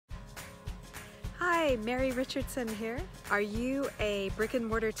Hi, Mary Richardson here. Are you a brick and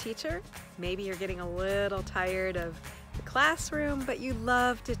mortar teacher? Maybe you're getting a little tired of the classroom, but you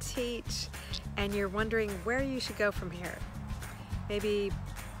love to teach and you're wondering where you should go from here. Maybe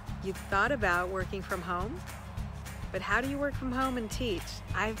you thought about working from home, but how do you work from home and teach?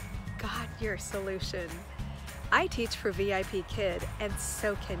 I've got your solution. I teach for VIPKID, and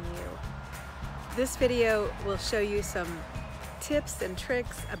so can you. This video will show you some tips and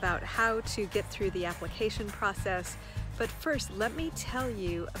tricks about how to get through the application process. But first, let me tell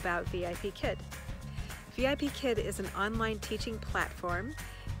you about VIPKID. VIPKID is an online teaching platform.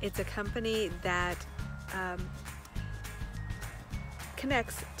 It's a company that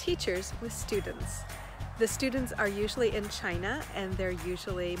connects teachers with students. The students are usually in China, and they're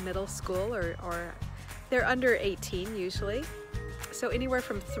usually middle school or they're under 18 usually. So anywhere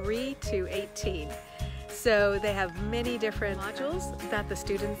from 3 to 18. So they have many different modules that the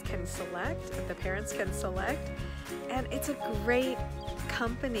students can select, that the parents can select, and it's a great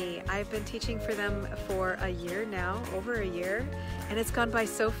company. I've been teaching for them for a year now, over a year, and it's gone by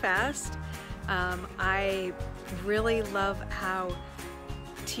so fast. I really love how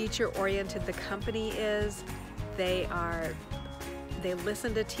teacher-oriented the company is. They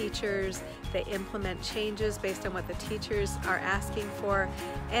listen to teachers, they implement changes based on what the teachers are asking for,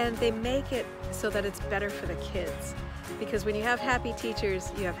 and they make it so that it's better for the kids. Because when you have happy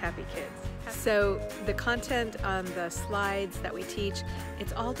teachers, you have happy kids. So the content on the slides that we teach,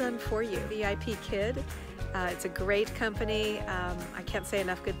 it's all done for you. VIPKID, it's a great company. I can't say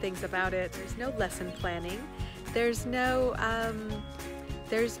enough good things about it. There's no lesson planning. There's no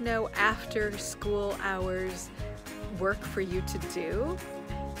after school hours work for you to do,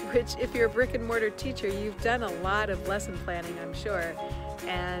 which if you're a brick and mortar teacher, you've done a lot of lesson planning, I'm sure.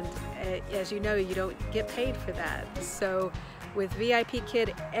 And as you know, you don't get paid for that. So with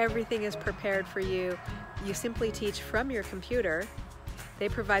VIPKID, everything is prepared for you. You simply teach from your computer. They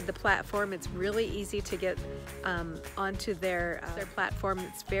provide the platform. It's really easy to get onto their platform.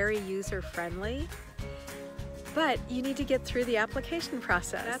 It's very user-friendly. But you need to get through the application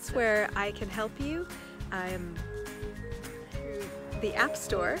process. That's where I can help you. I'm the App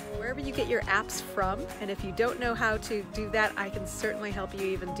Store, wherever you get your apps from, and if you don't know how to do that, I can certainly help you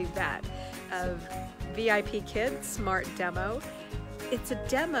even do that. VIPKID Smart Demo. It's a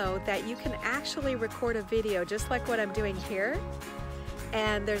demo that you can actually record a video just like what I'm doing here,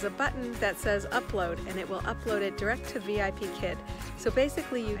 and there's a button that says upload, and it will upload it direct to VIPKID. So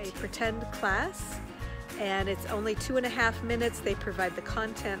basically you pretend class, and it's only 2.5 minutes. They provide the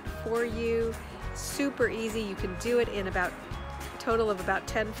content for you. Super easy. You can do it in about total of about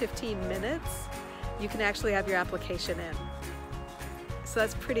 10-15 minutes. You can actually have your application in. So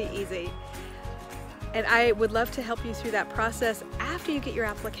that's pretty easy. And I would love to help you through that process. After you get your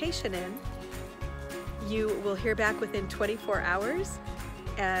application in, you will hear back within 24 hours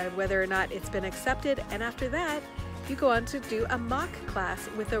whether or not it's been accepted. And after that, you go on to do a mock class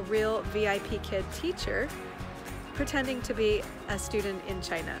with a real VIPKID teacher pretending to be a student in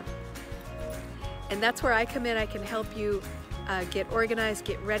China. And that's where I come in. I can help you get organized,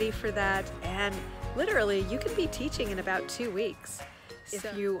 get ready for that, and literally you can be teaching in about 2 weeks. If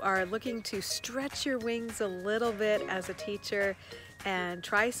you are looking to stretch your wings a little bit as a teacher and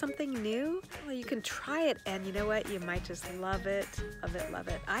try something new, well, you can try it, and you know what? You might just love it, love it, love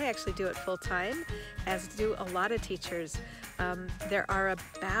it. I actually do it full time, as do a lot of teachers. There are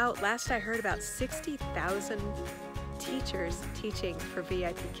about, last I heard, about 60,000 teachers teaching for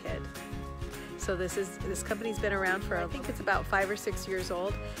VIPKID. So this company's been around for, I think it's about 5 or 6 years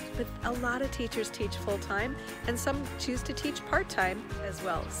old, but a lot of teachers teach full-time, and some choose to teach part-time as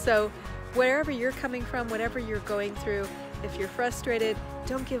well. So wherever you're coming from, whatever you're going through, if you're frustrated,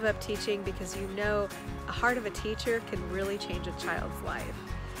 don't give up teaching, because you know a heart of a teacher can really change a child's life.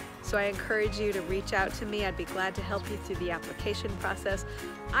 So I encourage you to reach out to me. I'd be glad to help you through the application process.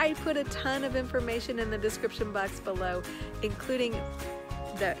 I put a ton of information in the description box below, including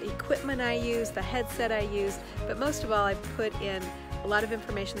the equipment I use, the headset I use, but most of all, I put in a lot of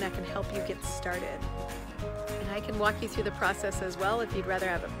information that can help you get started. And I can walk you through the process as well. If you'd rather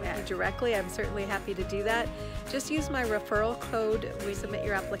have it directly, I'm certainly happy to do that. Just use my referral code when you submit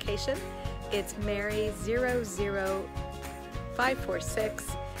your application. It's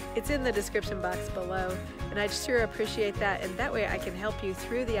Mary00546. It's in the description box below, and I sure appreciate that, and that way I can help you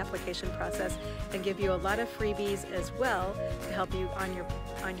through the application process and give you a lot of freebies as well to help you on your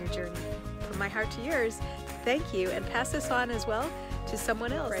journey. From my heart to yours, thank you, and pass this on as well to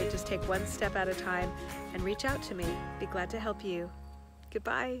someone else. Right, just take one step at a time and reach out to me. Be glad to help you.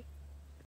 Goodbye.